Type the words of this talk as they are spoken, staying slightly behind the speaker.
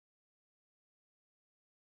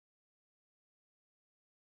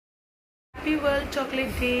Happy World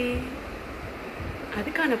Chocolate Day.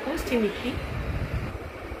 அதுக்கான post இன்னைக்கு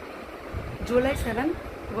July 7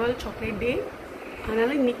 World Chocolate Day. அதனால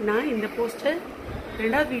இன்னைக்கு நான் இந்த போஸ்டர்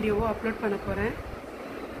ரெண்டாவது வீடியோவை அப்லோட் பண்ண போறேன்.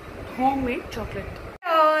 Homemade chocolate.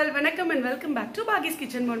 வணக்கம் and welcome back to Bagi's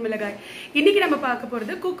Kitchen Mormilagai. இன்னைக்கு நம்ம பார்க்க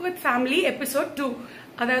போறது Cook with Family episode 2.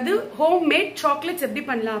 அதாவது homemade chocolates எப்படி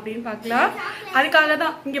பண்ணலாம் அப்படினு பார்க்கலாம். அதுக்காக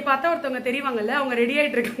தான் இங்க பார்த்தா ஒருத்தவங்க தெரிவாங்கல்ல, அவங்க ரெடி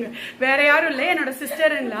ஆயிட்டு இருக்காங்க. வேற யாரும் இல்ல, என்னோட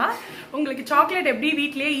சிஸ்டர் இல்ல. உங்களுக்கு சாக்லேட் எப்படி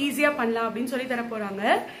வீட்லயே ஈஸியா பண்ணலாம் அப்படினு சொல்லி தர போறாங்க.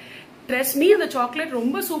 ட்ரஸ்ட் மீ, அந்த சாக்லேட்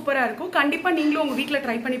ரொம்ப சூப்பரா இருக்கும். கண்டிப்பா நீங்களும் உங்க வீட்ல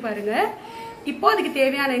ட்ரை பண்ணி பாருங்க. இப்போ அதுக்கு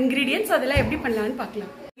தேவையான இன்கிரிடியன்ட்ஸ் அதெல்லாம் எப்படி பண்ணலாம்னு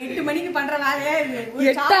பார்க்கலாம். 8 மணிக்கு பண்ற வேலையே இல்ல.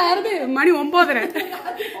 8:30 மணி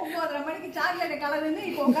 9:30 மணிக்கு சாக்லேட் கலந்து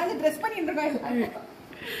இப்போ உட்கார்ந்து ட்ரெஸ் பண்ணிட்டு இருக்கோம்.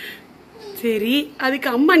 சரி, அதுக்கு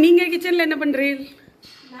அம்மா நீங்க கிச்சன்ல என்ன பண்றீங்க?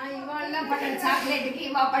 நான் இவெல்லாம் பண்ற சாக்லேட்டுக்கு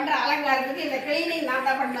இவ பண்ற அலங்காரத்துக்கு இந்த க்ளீனிங் நான்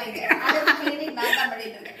தான் பண்ணுவேன். அது க்ளீனிங் நான் தான்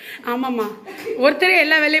பண்ணிட்டு இருக்கேன். ஆமாமா, ஒருத்தரே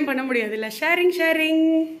எல்லா வேலையும் பண்ண முடியாது இல்ல. ஷேரிங்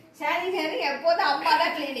எப்போதும் அம்மா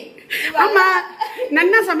தான் க்ளீனிங். ஆமா,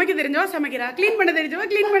 நன்னா சமைக்க தெரிஞ்சவா சமைக்கிறா, க்ளீன் பண்ண தெரிஞ்சவா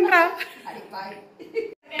க்ளீன் பண்றா.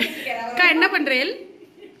 அக்கா என்ன பண்றேன்?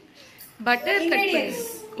 Butter ingredients.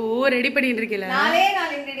 ஓ, ரெடி பண்ணிட்டு இருக்கீல?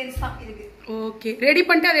 4 இன்கிரிடியன்ட்ஸ் தான் இருக்கு. ஓகே, ரெடி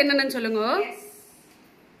பண்ணிட்டு அது என்னன்னு சொல்லுங்க.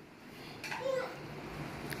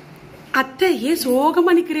 அத்தை ஏன்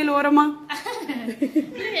சோகமா நிக்கிறீங்க ஓரமா?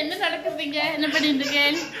 என்ன நடக்குதுங்க? என்ன பண்ணிட்டு இருக்கீங்க?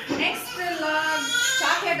 நெக்ஸ்ட்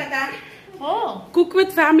சாக்லேட் தான். ஓ, cook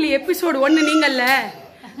with family episode 1 நீங்கல்ல,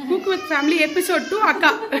 cook with family episode 2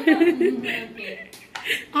 அக்கா.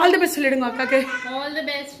 ஆல் தி பெஸ்ட் சொல்லிடுங்க அக்காக்கு. all the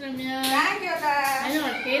best Ramya. Thank you Akka. I know,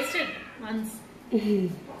 tasted once.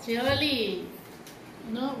 It's really,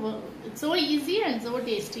 no, it's so easy and so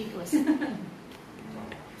tasty it was.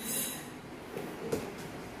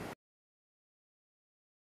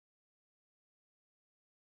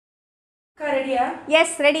 அக்கா ரெடியா?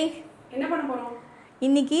 S, ready. என்ன பண்ண போறோம்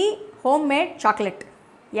இன்னைக்கு? Homemade chocolate.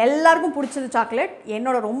 எல்லாருக்கும் பிடிச்சது சாக்லேட்.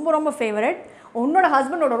 என்னோட ரொம்ப ரொம்ப ஃபேவரட், உன்னோட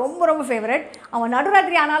ஹஸ்பண்டோட ரொம்ப ரொம்ப ஃபேவரட். அவன்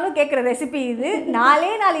நடுராத்திரி ஆனாலும் கேட்குற ரெசிபி இது.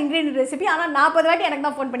 4 இன்க்ரீடியன்ட் ரெசிபி. ஆனால் 40 வாட்டி எனக்கு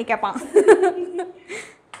தான் ஃபோன் பண்ணி கேட்பான்.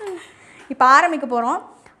 இப்போ ஆரம்பிக்க போகிறோம்.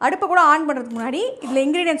 அடுப்பை கூட ஆன் பண்ணுறதுக்கு முன்னாடி இதில்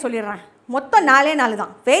இன்க்ரீடியன்ட் சொல்லிடுறேன். மொத்தம் 4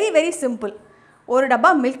 தான். Very very simple. ஒரு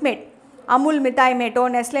டப்பா மில்க் மேட், அமுல் மிட்டாய் மேட்டோ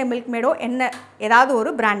நெஸ்லே மில்க் மேடோ என்ன ஏதாவது ஒரு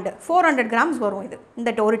பிராண்டு, 400 கிராம்ஸ் வரும் இது, இந்த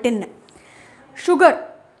ஒரு டின்னு. Sugar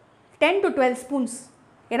 10 to 12 spoons.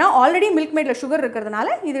 ஏன்னா ஆல்ரெடி மில்க் மேட்டில் சுகர் இருக்கிறதுனால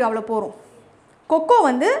இது அவ்வளோ போகும். கொக்கோ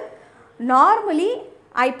வந்து normally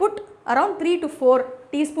I put around 3 to 4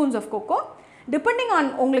 teaspoons of kho kho. Depending on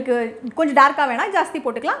உங்களுக்கு கொஞ்சம் டார்க்காக வேணால் ஜாஸ்தி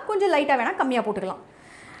போட்டுக்கலாம், கொஞ்சம் லைட்டாக வேணால் கம்மியாக போட்டுக்கலாம்.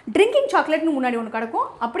 ட்ரிங்கிங் சாக்லேட்னு முன்னாடி ஒன்று கிடக்கும்.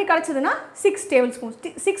 அப்படி கிடச்சதுன்னா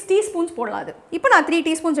 6 டீஸ்பூன்ஸ் போடலாம். அது இப்போ நான் 3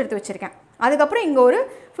 டீஸ்பூன்ஸ் எடுத்து வச்சுருக்கேன். அதுக்கப்புறம் இங்கே ஒரு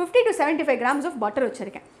 50 to 75 கிராம்ஸ் ஆஃப் பட்டர்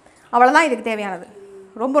வச்சுருக்கேன். அவ்வளோதான் இதுக்கு தேவையானது.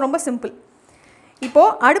 ரொம்ப ரொம்ப சிம்பிள்.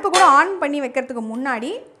 இப்போது அடுப்பு கூட ஆன் பண்ணி வைக்கிறதுக்கு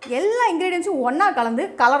முன்னாடி எல்லா இன்க்ரீடியன்ஸும் ஒன்றா கலந்து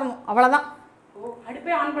கலரணும். அவ்வளோதான்.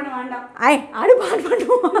 அடுப்பே ஆன் பண்ண வேண்டாம். அடுப்பு ஆன்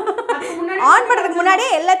பண்ணுவோம். ஆன் பண்ணுறதுக்கு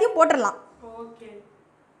முன்னாடியே எல்லாத்தையும் போட்டுடலாம். ஓகே.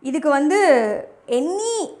 இதுக்கு வந்து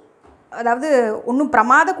அதாவது ஒன்றும்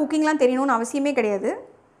பிரமாத குக்கிங்லாம் தெரியணும்னு அவசியமே கிடையாது.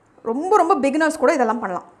 ரொம்ப ரொம்ப பிகினர்ஸ் கூட இதெல்லாம்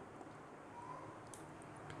பண்ணலாம்.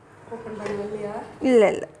 ஓபன் பண்ணுங்க இல்லையா? இல்லை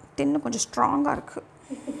டின்னு கொஞ்சம் ஸ்ட்ராங்காக இருக்குது.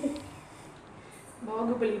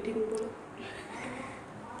 பாகுபலி டின் போல.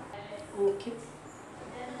 ஓகே.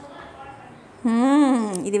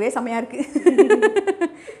 இதுவே செமையாக இருக்குது.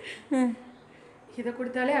 இதை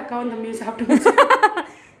கொடுத்தாலே அக்காவும் தம்பியும் சாப்பிட்டு.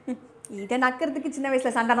 இதை நக்கிறதுக்கு சின்ன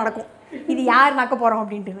வயசில் சண்டை நடக்கும், இது யார் நக்க போகிறோம்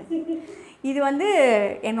அப்படின்ட்டு. இது வந்து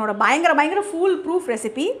என்னோட பயங்கர ஃபுல் ப்ரூஃப்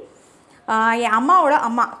ரெசிபி. என் அம்மாவோட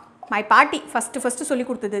அம்மா, மை பாட்டி ஃபஸ்ட்டு சொல்லி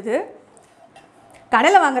கொடுத்தது. இது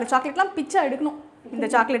கடையில் வாங்குகிற சாக்லேட்லாம் பிச்சை எடுக்கணும் இந்த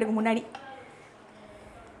சாக்லேட்டுக்கு முன்னாடி.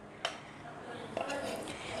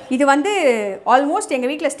 இது வந்து ஆல்மோஸ்ட்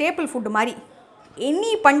எங்கள் வீட்டில் ஸ்டேப்பிள் ஃபுட்டு மாதிரி. எனி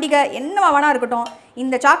பண்டிகை என்னவா வேணா இருக்கட்டும்,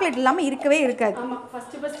 இந்த சாக்லேட் இல்லாமல் இருக்கவே இருக்காது. ஆமா,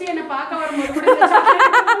 ஃபர்ஸ்ட் என்ன பார்க்க வரும்போது கூட இந்த சாக்லேட்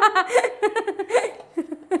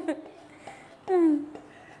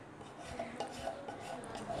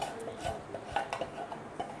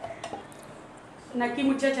நக்கி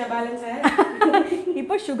முச்சாச்சா பேலன்ஸ்.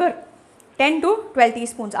 இப்போ சுகர் 10 to 12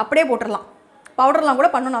 டீஸ்பூன்ஸ் அப்படியே போட்டுடலாம். பவுடர்லாம் கூட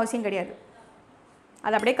பண்ணணும்னு அவசியம் கிடையாது,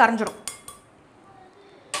 அது அப்படியே கரைஞ்சிடும்.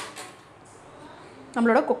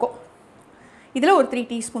 நம்மளோட கொக்கோ இதில் ஒரு 3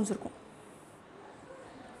 டீஸ்பூன்ஸ் இருக்கும்.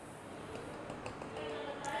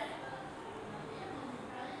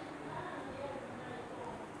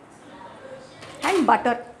 அண்ட்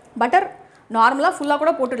பட்டர் நார்மலாக ஃபுல்லாக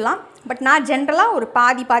கூட போட்டுடலாம். பட் நான் ஜென்ரலாக ஒரு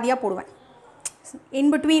பாதியாக போடுவேன்.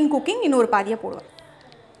 இன் பிட்வீன் குக்கிங் இன்னொரு பாதியாக போடுவேன்.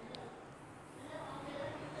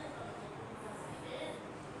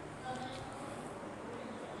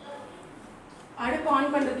 அடுப்பு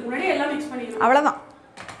ஆன் பண்ணுறதுக்கு முன்னாடி எல்லாம் மிக்ஸ் பண்ணிடலாம். அவ்வளோதான்.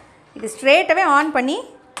 இது ஸ்ட்ரெயிட்டாகவே ஆன் பண்ணி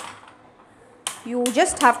you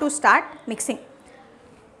just have to start mixing.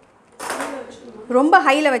 ரொம்ப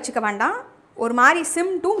ஹையில் வச்சுக்க வேண்டாம், ஒரு மாதிரி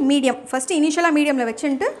சிம் டு மீடியம். ஃபஸ்ட்டு இனிஷியலாக மீடியமில்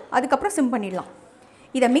வச்சுட்டு அதுக்கப்புறம் சிம் பண்ணிடலாம்.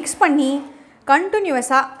 இதை மிக்ஸ் பண்ணி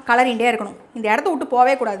கண்டினியூவஸாக கலரிண்டே இருக்கணும். இந்த இடத்த விட்டு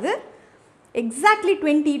போகவே கூடாது. எக்ஸாக்ட்லி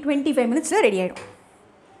 20-25 மினிட்ஸில் ரெடி ஆகிடும்.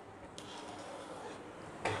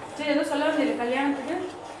 சரி, எதுவும் சொல்ல வேண்டியது கல்யாணத்துக்கு?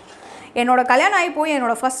 என்னோடய கல்யாணம் ஆகி போய்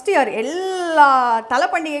என்னோடய ஃபஸ்ட் இயர் எல்லா தலை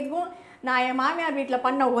பண்டிகைக்கும் நான் என் மாமியார் வீட்டில்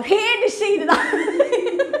பண்ண ஒரே டிஷ்ஷு இதுதான்.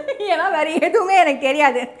 ஏன்னா வேறு எதுவுமே எனக்கு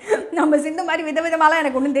தெரியாது. நம்ம சிந்து மாதிரி விதவிதமாலாம்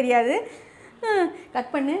எனக்கு ஒன்றும் தெரியாது.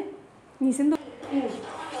 கட் பண்ணு நீ சிந்து.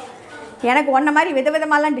 எனக்கு ஒன்றை மாதிரி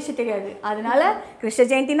விதவிதமாலாம் டிஷ்ஷு தெரியாது. அதனால கிருஷ்ண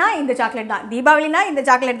ஜெயந்தினா இந்த சாக்லேட் தான், தீபாவளினா இந்த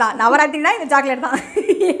சாக்லேட் தான், நவராத்திரினா இந்த சாக்லேட் தான்,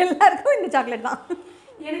 எல்லாருக்கும் இந்த சாக்லேட் தான்.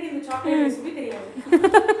 எனக்கு இந்த சாக்லேட் ரெசிபி தெரியாது.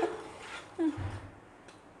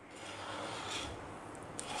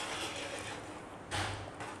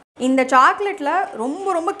 இந்த சாக்லேட்டில் ரொம்ப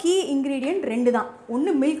ரொம்ப கீ இன்க்ரீடியன்ட் 2 தான்.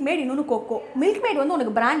 ஒன்று மில்க் மேட், இன்னொன்று கொக்கோ. மில்க் மேட் வந்து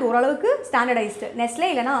உனக்கு பிராண்ட் ஓரளவுக்கு ஸ்டாண்டர்டைஸ்டு, நெஸ்லே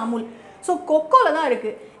இல்லைனா அமுல். ஸோ கொக்கோவில் தான்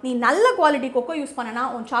இருக்குது. நீ நல்ல குவாலிட்டி கொக்கோ யூஸ் பண்ணனா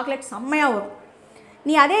உன் சாக்லேட் செம்மையாக வரும்.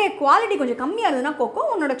 நீ அதே குவாலிட்டி கொஞ்சம் கம்மியாக இருந்ததுன்னா கொக்கோ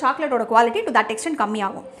உன்னோட சாக்லேட்டோட குவாலிட்டி டு தட் எக்ஸ்டென்ட்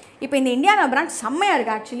கம்மியாகும். இப்போ இந்த இந்தியானா பிராண்ட் செம்மையாக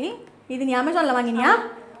இருக்குது. ஆக்சுவலி இது நீ அமேசானில் வாங்கினியா?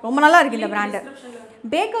 ரொம்ப நல்லா இருக்குது இந்த பிராண்டு.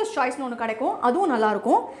 பேக்கர்ஸ் சாய்ஸ்னு ஒன்று கிடைக்கும், அதுவும்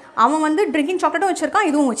நல்லாயிருக்கும். அவன் வந்து ட்ரிங்கிங் சாக்லேட்டும் வச்சுருக்கான்,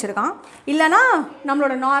 இதுவும் வச்சுருக்கான். இல்லைனா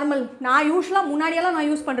நம்மளோட நார்மல் நான் யூஸ்வலாக முன்னாடியெல்லாம் நான்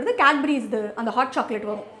யூஸ் பண்ணுறது கேட்பரிஸ் அந்த ஹாட் சாக்லேட்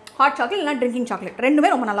வரும். ஹாட் சாக்லேட் இல்லைனா ட்ரிங்கிங் சாக்லேட்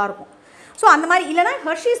ரெண்டுமே ரொம்ப நல்லாயிருக்கும். ஸோ அந்த மாதிரி இல்லைனா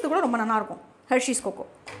ஹெர்ஷீஸ்து கூட ரொம்ப நல்லாயிருக்கும். ஹெர்ஷீஸ் கொக்கோ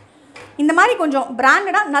இந்த மாதிரி கொஞ்சம்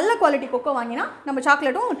பிராண்டடாக நல்ல குவாலிட்டி கொக்கோ வாங்கினா நம்ம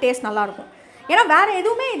சாக்லேட்டும் டேஸ்ட் நல்லாயிருக்கும். ஏன்னா வேறு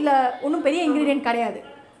எதுவுமே இதில் ஒன்றும் பெரிய இன்க்ரீடியன்ட் கிடையாது.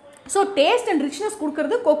 ஸோ டேஸ்ட் அண்ட் ரிச்னஸ்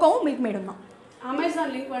கொடுக்குறது கொக்கோவும் மில்க் மேடும் தான்.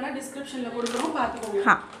 அமேசான் லிங்க் வேணால் டிஸ்கிரிப்ஷனில் கொடுக்குறோம்,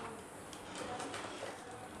 பார்த்துக்கோங்க.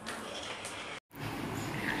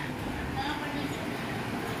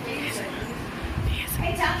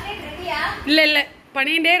 இல்லை இல்லை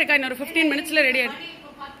பண்ணிகிட்டே இருக்கா, இன்னொரு 15 மினிட்ஸில் ரெடி ஆகிடும்.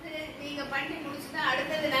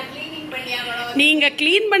 நீங்கள்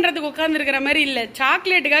க்ளீன் பண்ணுறதுக்கு உட்காந்துருக்கிற மாதிரி இல்லை,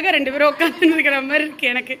 சாக்லேட்டுக்காக 2 பேரும் உட்காந்துருக்கிற மாதிரி இருக்கு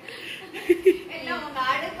எனக்கு.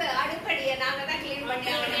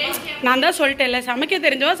 நான் தான் சொல்லிட்டேன்ல, சமைக்க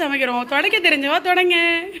தெரிஞ்சவா சமைக்கிறோம், தொடக்க தெரிஞ்சவா தொடங்க.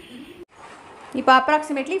 இப்போ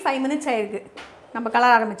அப்ராக்சிமேட்லி 5 மினிட்ஸ் ஆயிருக்கு நம்ம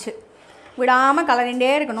கலர் ஆரம்பிச்சு. விடாமல் கலரிண்டே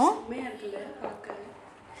இருக்கணும்.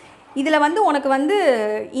 இதில் வந்து உனக்கு வந்து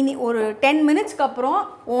இனி ஒரு 10 மினிட்ஸ்க்கு அப்புறம்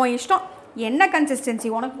உன் இஷ்டம் என்ன கன்சிஸ்டன்சி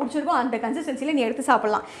உனக்கு பிடிச்சிருக்கோ அந்த கன்சிஸ்டன்சியில் நீ எடுத்து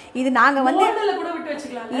சாப்பிட்லாம். இது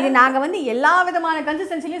நாங்கள் வந்து எல்லா விதமான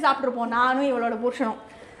கன்சிஸ்டன்சிலையும் சாப்பிட்ருப்போம். நானும் இவளோட புருஷனும்.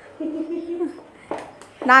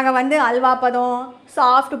 நாங்கள் வந்து அல்வா பதம்,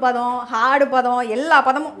 சாஃப்ட் பதம், ஹார்டு பதம், எல்லா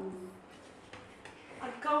பதமும்.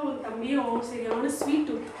 அக்காவும் தம்பியும் சரியான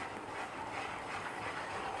ஸ்வீட்.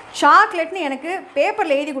 சாக்லேட்னு எனக்கு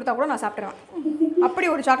பேப்பரில் எழுதி கொடுத்தா கூட நான் சாப்பிட்ருவேன். அப்படி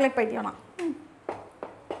ஒரு சாக்லேட் பைத்தியம் நான்.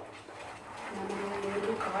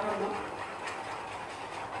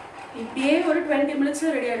 இப்படியே ஒரு 20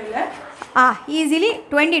 மினிட்ஸில் ரெடி ஆகிடும்ல? ஈஸிலி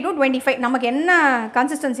 20 to 25 நமக்கு என்ன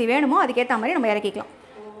கன்சிஸ்டன்சி வேணுமோ அதுக்கேற்ற மாதிரி நம்ம இறக்கிக்கலாம்.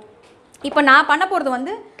 இப்போ நான் பண்ண போகிறது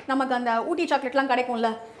வந்து நமக்கு அந்த ஊட்டி சாக்லேட்லாம் கிடைக்கும்ல,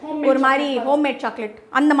 ஒரு மாதிரி ஹோம்மேட் சாக்லேட்,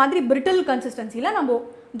 அந்த மாதிரி பிரிட்டில் கன்சிஸ்டன்சியில் நம்ம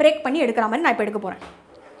பிரேக் பண்ணி எடுக்கிற மாதிரி நான் இப்போ எடுக்க போகிறேன்.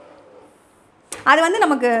 அது வந்து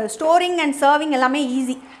நமக்கு ஸ்டோரிங் அண்ட் சர்விங் எல்லாமே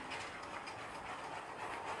ஈஸி.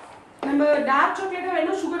 நம்ம டார்க் சாக்லேட்டாக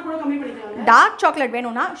வேணும், சுகர் கூட கம்மி பண்ணிக்கலாம். டார்க் சாக்லேட்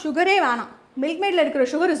வேணும்னா சுகரே வேணாம். மில்க் மேடில் இருக்கிற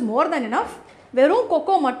sugar is more then enough. வெறும்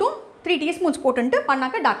கொக்கோ மட்டும் 3 டீஸ்பூன்ஸ் போட்டுன்ட்டு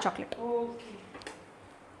பண்ணாக்க டார்க் சாக்லேட்.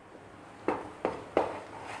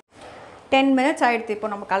 10 மினிட்ஸ் ஆகிடுது இப்போ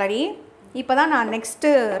நம்ம கலரி. இப்போ தான் நான் நெக்ஸ்ட்டு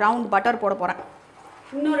ரவுண்ட் பட்டர் போட போகிறேன்.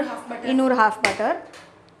 இன்னொரு ஹாஃப் பட்டர்.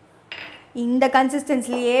 இந்த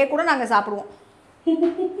கன்சிஸ்டன்சிலேயே கூட நாங்கள் சாப்பிடுவோம்.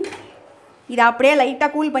 இதை அப்படியே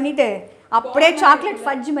லைட்டாக கூல் பண்ணிவிட்டு அப்படியே சாக்லேட்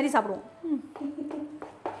ஃபட்ஜ் மாதிரி சாப்பிடுவோம்.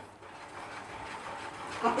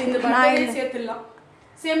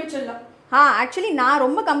 ஆக்சுவலி நான்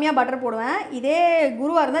ரொம்ப கம்மியாக பட்டர் போடுவேன். இதே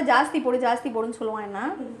குருவாக இருந்தால் ஜாஸ்தி போடுன்னு சொல்லுவான். என்ன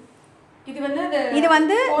இது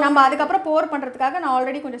வந்து நம்ம அதுக்கப்புறம் போர் பண்ணுறதுக்காக நான்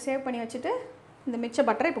ஆல்ரெடி கொஞ்சம் சேவ் பண்ணி வச்சுட்டு இந்த மிச்ச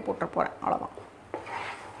பட்டரை இப்போ போட்டுற போகிறேன். அவ்வளோதான்.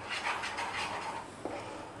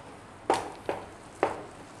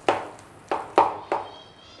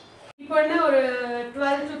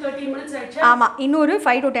 ஆமாம், இன்னொரு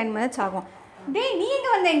 5 to 10 மினிட்ஸ் ஆகும். டேய் நீ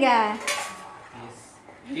எங்கே வந்தீங்க?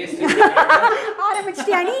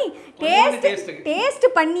 ஆரம்பிச்சிட்டியா நீ? டேஸ்ட்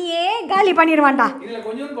பண்ணியே காலி பண்ணிடுவான்டா.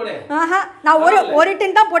 நான் ஒரு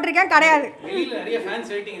டின் தான் போட்டிருக்கேன். கிடையாது.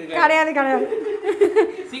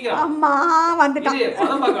 அம்மா வந்துட்டான்.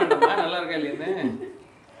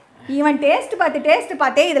 இவன் டேஸ்ட்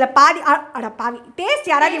பார்த்தே இதுல பாதி அட பாவி டேஸ்ட்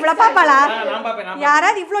யாராவது இவ்வளோ பாப்பாளா?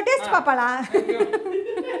 யாராவது இவ்வளோ டேஸ்ட் பாப்பாளா?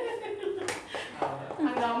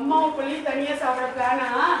 அந்த அம்மாவை புள்ளி தனியா சாப்பிட பிளானா?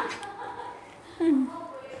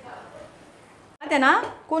 பார்த்தேன்னா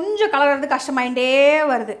கொஞ்சம் கலர்றது கஷ்டமாயிட்டே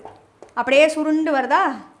வருது, அப்படியே சுருண்டு வருதா.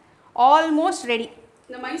 Almost ready.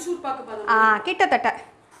 இந்த மைசூர் பாக்கு பாருங்க. கிட்டத்தட்ட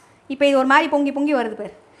இப்போ இது ஒரு மாதிரி பொங்கி பொங்கி வருது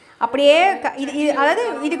பேர். அப்படியே இது அதாவது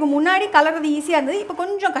இதுக்கு முன்னாடி கலர்றது ஈஸியாக இருந்தது, இப்போ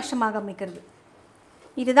கொஞ்சம் கஷ்டமாக அமைக்கிறது.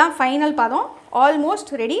 இதுதான் ஃபைனல் பாதம்.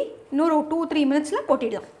 Almost ready. இன்னொரு 2-3 மினிட்ஸில்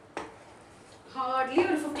கொட்டிடலாம். ஹார்ட்லி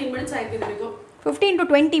ஒரு 15 மினிட்ஸ் ஆயிருக்கு வரைக்கும். 15 to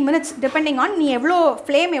 20 மினிட்ஸ் டிபெண்டிங் ஆன் நீ எவ்வளோ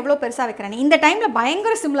ஃப்ளேம் எவ்வளோ பெருசாக வைக்கிறேன். இந்த டைமில்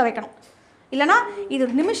பயங்கர சிம்மில் வைக்கணும், இல்லைனா இது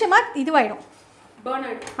நிமிஷமாக இதுவாயிடும், பர்ன்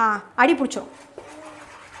ஆயிடும். அடி பிடிச்சிடும்.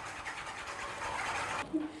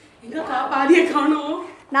 எங்கக்கா பாதியை காணோம்.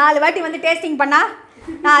 4 வாட்டி வந்து டேஸ்டிங் பண்ணா.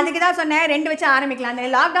 நான் அதுக்கு தான் சொன்னேன் 2 வச்சு ஆரம்பிக்கலாம். அந்த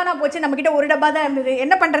லாக்டவுனாக போச்சு, நம்மக்கிட்ட ஒரு டப்பா தான் இருந்தது,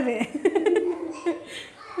 என்ன பண்ணுறது?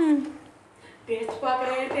 டேஸ்ட்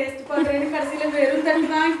பார்க்குறேன் கடைசியில் வெறும் தண்ணி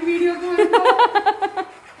தான் வீடியோக்கு.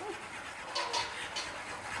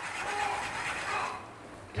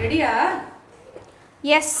 ரெடியா?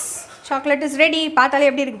 S, chocolate is ready. பார்த்தாலே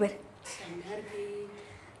எப்படி இருக்கு பேர்,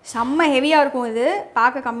 செம்ம ஹெவியாக இருக்கும். இது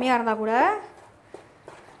பார்க்க கம்மியாக இருந்தால் கூட.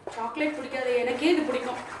 சாக்லேட் பிடிக்காத எனக்கே இது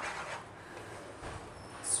பிடிக்கும்.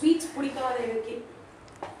 ஸ்வீட்ஸ் பிடிக்காத எனக்கு.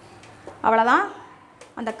 அவ்வளோதான்.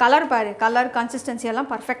 அந்த கலர் பாரு, கலர் கன்சிஸ்டன்சி எல்லாம்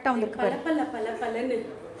பர்ஃபெக்டாக வந்துருக்கு பாரு. பல்ல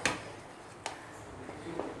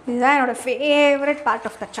இதுதான் என்னோட favourite part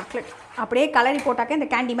of the chocolate. அப்படியே கலரி போட்டாக்க இந்த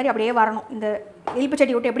கேண்டி மாதிரி அப்படியே வரணும். இந்த இனிப்பு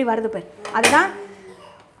செடி விட்டு எப்படி வருது பாரு, அதுதான்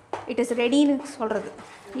இட் இஸ் ரெடின்னு சொல்கிறது.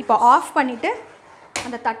 இப்போ ஆஃப் பண்ணிவிட்டு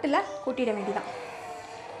அந்த தட்டில் கூட்டிட வேண்டியதான்.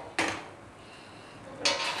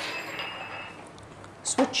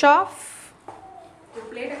 ஸ்விட்ச் ஆஃப்.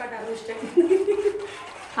 பிளேட்டை காட்ட ஆரம்பிச்சிட்டேன்.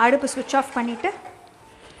 அடுப்பு ஸ்விட்ச் ஆஃப் பண்ணிவிட்டு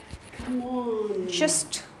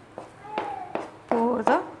ஜஸ்ட் போர்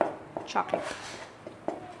த சாக்லேட்.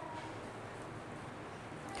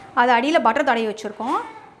 அது அடியில் பட்டர் தடவி வச்சுருக்கோம்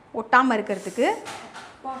ஒட்டாமல் இருக்கிறதுக்கு.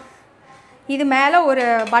 இது மேலே ஒரு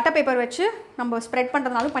பட்டர் பேப்பர் வச்சு நம்ம ஸ்ப்ரெட்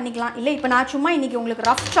பண்ணுறதுனாலும் பண்ணிக்கலாம். இல்லை இப்போ நான் சும்மா இன்றைக்கி உங்களுக்கு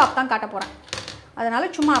ரஃப் சாப் தான் காட்ட போகிறேன்,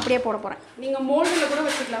 அதனால் சும்மா அப்படியே போட போகிறேன். நீங்கள் மோல்டில் கூட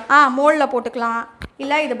வச்சுக்கலாம். மோல்டில் போட்டுக்கலாம்.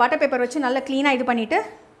 இல்லை இது பட்டர் பேப்பர் வச்சு நல்லா க்ளீனாக இது பண்ணிவிட்டு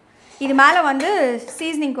இது மேலே வந்து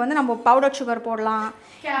சீசனிங்க்கு வந்து நம்ம பவுடர் சுகர் போடலாம்,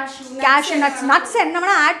 கேஷ்யூ நட்ஸ் என்ன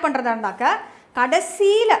வேணால் ஆட் பண்ணுறதா இருந்தாக்க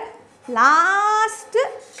கடைசியில் லாஸ்ட்டு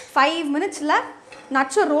 5 மினிட்ஸில்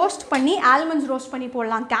நட்ஸை ரோஸ்ட் பண்ணி ஆல்மண்ட்ஸ் ரோஸ்ட் பண்ணி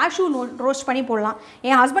போடலாம், கேஷ்யூ ரோஸ்ட் பண்ணி போடலாம்.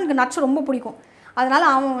 என் ஹஸ்பண்டுக்கு நட்ஸ் ரொம்ப பிடிக்கும், அதனால்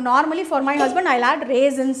அவன் normally for my husband I add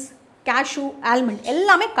raisins, cashew, almond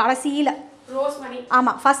எல்லாமே கடைசியில் ரோஸ்ட் பண்ணி.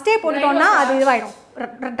 ஆமாம், ஃபஸ்ட்டே போட்டுட்டோன்னா அது இதுவாகிடும்.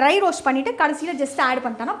 ட்ரை ரோஸ்ட் பண்ணிவிட்டு கடைசியில் ஜஸ்ட் ஆட்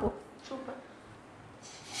பண்ணிட்டோன்னா போ. சூப்பர்.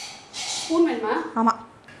 ஸ்பூன் வேணுமா? ஆமாம்,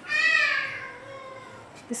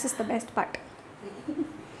 this is the best part.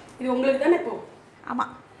 இது உங்களுக்கு தானே இப்போ?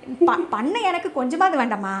 ஆமாம், பண்ண எனக்கு கொஞ்சமாவது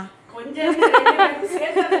வேண்டாமா? கொஞ்சம்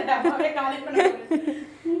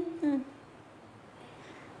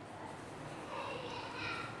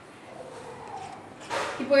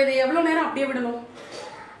இப்போ இதை எவ்வளோ நேரம் அப்படியே விடணும்?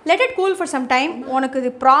 Let it cool for some time. உனக்கு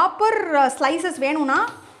இது ப்ராப்பர் ஸ்லைசஸ் வேணும்னா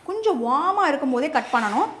கொஞ்சம் வார்மாக இருக்கும் போதே கட்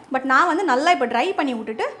பண்ணணும். பட் நான் வந்து நல்லா இப்போ ட்ரை பண்ணி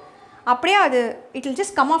விட்டுட்டு அப்படியே அது it will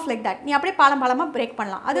just come of like that. நீ அப்படியே பாலமாக பிரேக்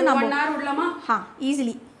பண்ணலாம். அது நம்ம 1 hour விடலாமா?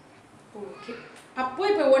 ஈஸிலி. ஓகே, அப்போ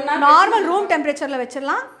இப்போ 1 hour நார்மல் ரூம் டெம்பரேச்சரில்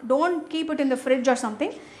வச்சிடலாம். Don't keep it in the fridge or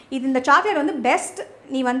something. இது இந்த சாக்லேட் வந்து பெஸ்ட்.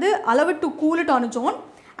 நீ வந்து allow it to cool it on its own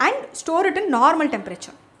and store it in normal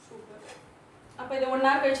temperature. அப்போ இதை 1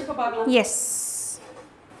 hour கழிச்சு இப்போ பார்க்கலாம். எஸ்.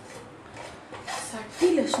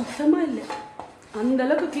 சட்டியில் சுத்தமாக இல்லை, அந்த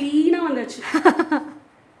அளவுக்கு க்ளீனாக வந்தாச்சு.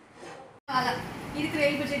 இருக்கிற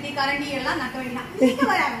எலும்பு செடி கரண்டி எல்லாம் நக்க வேண்டாம்.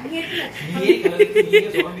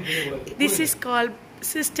 This is called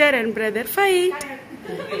sister and brother fight.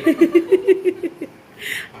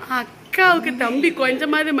 அக்காவுக்கு தம்பி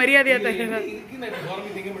கொஞ்சமாவது மரியாதையா தர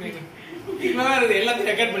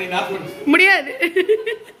முடியாது.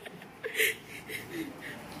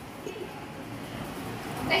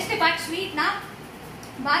 நெக்ஸ்ட் பார்ட் ஸ்வீட்னா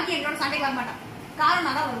பாகி என்னோட சண்டைக்கு வர மாட்டான்,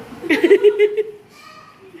 காரணம் தான் வரும்.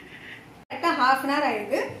 கரெக்டாக ½ an hour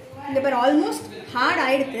ஆயிருக்கு. இந்த பேர் ஆல்மோஸ்ட் ஹார்ட்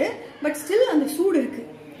ஆயிடுது, பட் ஸ்டில் அந்த சூடு இருக்கு.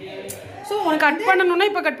 ஸோ உனக்கு கட் பண்ணணும்னா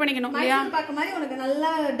இப்போ கட் பண்ணிக்கணும் இல்லையா? பார்க்க மாதிரி உனக்கு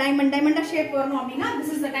நல்லா டைமண்டாக ஷேப் வரணும் அப்படின்னா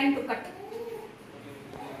this is the time to cut.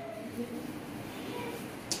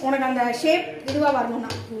 உனக்கு அந்த ஷேப் இதுவாக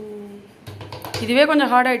வரணும்னா. இதுவே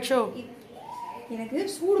கொஞ்சம் ஹார்ட் ஆயிடுச்சோ? எனக்கு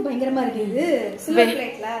சூடு பயங்கரமாக இருக்குது இது சில்வர்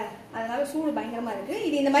பிளேட்டில், அதனால சூடு பயங்கரமாக இருக்குது.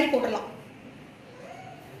 இது இந்த மாதிரி போட்டுடலாம்.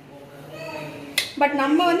 பட்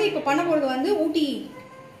நம்ம வந்து இப்போ பண்ண போகிறது வந்து ஊட்டி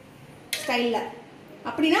ஸ்டைலில்.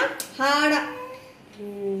 அப்படின்னா ஹார்டாக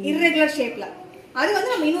இர்ரெகுலர் ஷேப்ல. அது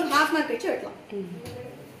வந்து நம்ம இன்னொரு ஹாஃப் மார்க் வச்சு வெட்டலாம்.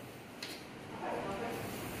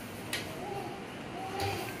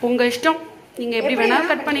 உங்க இஷ்டம், நீங்க எப்படி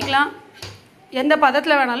வேணாலும் கட் பண்ணிக்கலாம், எந்த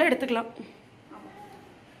பதத்துல வேணாலும் எடுத்துக்கலாம்.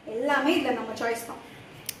 எல்லாமே இல்ல நம்ம சாய்ஸ் தான்.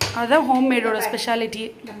 அதான் ஹோம் மேடோட ஸ்பெஷாலிட்டி.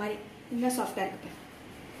 இந்த மாதிரி இன்னும் சாஃப்டா இருக்கு.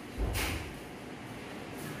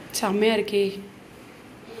 செம்மையா இருக்கே.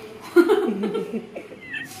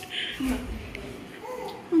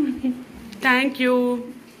 தேங்க்யூ,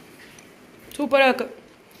 சூப்பராக இருக்கு.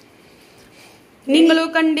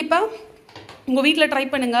 நீங்களும் கண்டிப்பாக உங்கள் வீட்டில் ட்ரை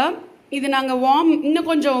பண்ணுங்கள். இது நாங்கள் இன்னும்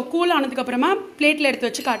கொஞ்சம் கூல் ஆனதுக்கு அப்புறமா பிளேட்டில் எடுத்து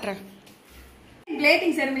வச்சு காட்டுறேன்.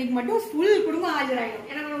 பிளேட்டிங் செரமனிக்கு மட்டும் ஃபுல் குடும்பம் ஆஜராயிடும்.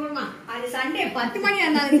 என்ன குடும்பமா? அது சண்டே 10 மணியா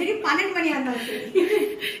இருந்தாலும் சரி 12 மணியா இருந்தாலும் சரி.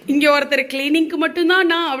 இங்கே ஒருத்தர் கிளீனிங்க்கு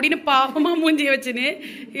மட்டும்தான் நான் அப்படின்னு பாவமாக மூஞ்சி வச்சுன்னு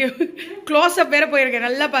க்ளோஸ் அப் வேற போயிருக்கேன்.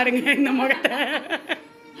 நல்லா பாருங்க இந்த முகத்தை.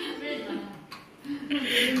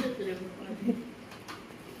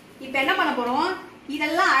 இப்ப என்ன பண்ண போறோம்?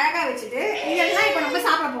 இதெல்லாம் அழகா வச்சுட்டு இதெல்லாம் இப்ப நம்ம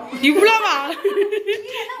சாப்பிட போறோம். இவ்வளவா?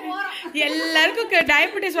 எல்லாருக்கும்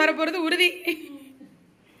டயபெட்டிஸ் வர போறது உறுதி.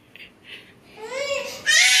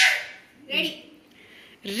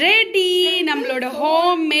 ரெடி நம்மளோட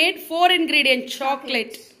ஹோம் மேட் 4 ingredient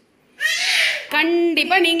சாக்லேட்.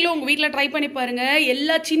 கண்டிப்பா நீங்களும் உங்க வீட்டில் ட்ரை பண்ணி பாருங்க.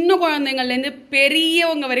 எல்லா சின்ன குழந்தைங்கள்லேருந்து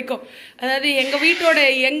பெரியவங்க வரைக்கும், அதாவது எங்க வீட்டோட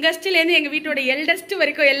யங்கஸ்ட்லேருந்து எங்க வீட்டோட எல்டஸ்ட்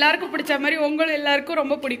வரைக்கும் எல்லாருக்கும் பிடிச்ச மாதிரி உங்களுக்கு எல்லாருக்கும்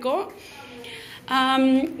ரொம்ப பிடிக்கும்.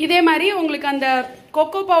 இதே மாதிரி உங்களுக்கு அந்த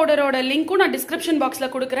கொக்கோ பவுடரோட லிங்க்கும் நான் டிஸ்கிரிப்ஷன்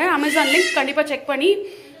பாக்ஸில் கொடுக்குறேன். அமேசான் லிங்க் கண்டிப்பாக செக் பண்ணி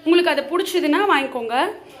உங்களுக்கு அது பிடிச்சதுன்னா வாங்கிக்கோங்க.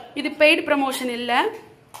 இது பெய்டு ப்ரமோஷன் இல்லை.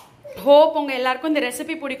 ஹோப் உங்கள் எல்லாருக்கும் இந்த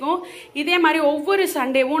ரெசிபி பிடிக்கும். இதே மாதிரி ஒவ்வொரு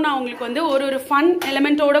சண்டேவும் நான் உங்களுக்கு வந்து ஒரு ஃபன்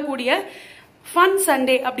எலிமெண்ட்டோட கூடிய ஃபன்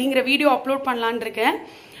சண்டே அப்படிங்கிற வீடியோ அப்லோட் பண்ணலான் இருக்கேன்.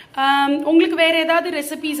 உங்களுக்கு வேறு ஏதாவது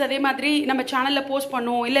ரெசிபிஸ் அதே மாதிரி நம்ம சேனலில் போஸ்ட்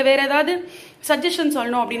பண்ணோம், இல்லை வேறு ஏதாவது சஜஷன்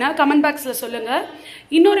சொல்லணும் அப்படின்னா கமெண்ட் பாக்ஸில் சொல்லுங்கள்.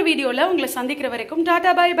 இன்னொரு வீடியோவில் உங்களை சந்திக்கிற வரைக்கும்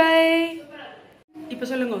டாடா பை பை. இப்போ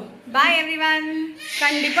சொல்லுங்க பாய் எவ்ரிவன்.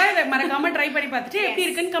 கண்டிப்பாக இதை மறக்காமல் ட்ரை பண்ணி பார்த்துட்டு எப்படி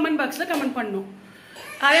இருக்குன்னு கமெண்ட் பாக்ஸில் கமெண்ட் பண்ணணும்.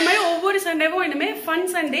 அதே மாதிரி ஒவ்வொரு சண்டேவும் இனிமே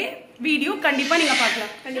ஃபன் சண்டே வீடியோ கண்டிப்பாக நீங்கள்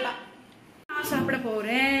பார்க்கலாம். கண்டிப்பாக நான் சாப்பிட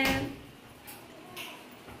போகிறேன்.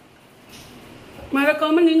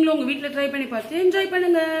 மறக்காம நீங்களும் உங்க வீட்டில் ட்ரை பண்ணி பார்த்து என்ஜாய்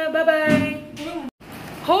பண்ணுங்க. By by.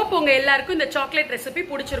 ஹோப் உங்க எல்லாருக்கும் இந்த சாக்லேட் ரெசிபி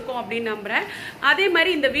பிடிச்சிருக்கும் அப்படின்னு நம்புறேன். அதே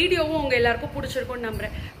மாதிரி இந்த வீடியோவும் உங்க எல்லாருக்கும் பிடிச்சிருக்கும்னு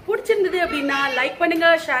நம்புறேன். பிடிச்சிருந்தது அப்படின்னா லைக் பண்ணுங்க,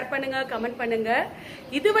 ஷேர் பண்ணுங்க, கமெண்ட் பண்ணுங்க.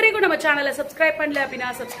 இதுவரைக்கும் நம்ம சேனலை சப்ஸ்கிரைப் பண்ணல அப்படின்னா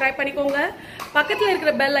சப்ஸ்கிரைப் பண்ணிக்கோங்க. பக்கத்தில்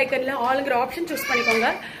இருக்கிற பெல் ஐக்கன்ல ஆளுங்கிற ஆப்ஷன் சூஸ் பண்ணிக்கோங்க.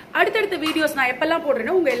 அடுத்தடுத்த வீடியோஸ் நான் எப்பெல்லாம்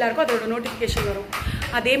போடுறேனோ உங்க எல்லாருக்கும் அதோட நோட்டிஃபிகேஷன் வரும்.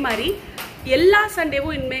 அதே மாதிரி எல்லா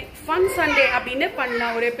சண்டேவும் இனிமே ஃபன் சண்டே அப்படின்னு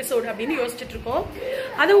பண்ணலாம் ஒரு எபிசோட் அப்படின்னு யோசிச்சுட்டு இருக்கோம்.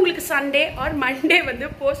 அது உங்களுக்கு சண்டே ஆர் மண்டே வந்து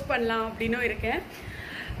போஸ்ட் பண்ணலாம் அப்படின்னும் இருக்கேன்.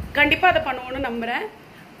 கண்டிப்பாக அதை பண்ணுவோன்னு நம்புகிறேன்.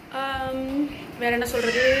 வேற என்ன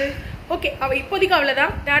சொல்கிறது? ஓகே, இப்போதைக்கு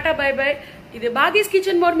அவ்வளோதான். Tata bye by. இது பாகிஸ்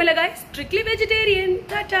கிச்சன் மோர்மிளகாய், ஸ்ட்ரிக்ட்லி வெஜிடேரியன்.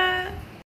 டாட்டா.